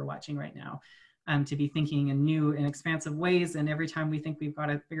folks who are watching right now, to be thinking in new and expansive ways. And every time we think we've got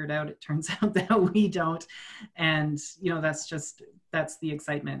it figured out, it turns out that we don't. And, you know, that's the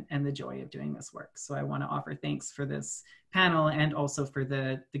excitement and the joy of doing this work. So I want to offer thanks for this panel, and also for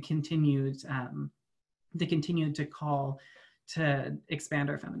the continued to call to expand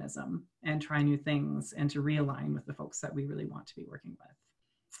our feminism and try new things and to realign with the folks that we really want to be working with.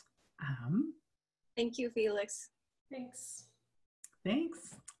 Thank you, Felix. Thanks.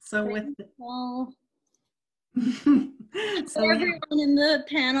 Thanks. So with everyone in the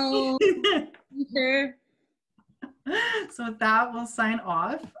panel. Sure. So with that, we'll sign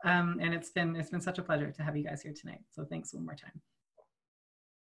off. And it's been such a pleasure to have you guys here tonight. So thanks one more time.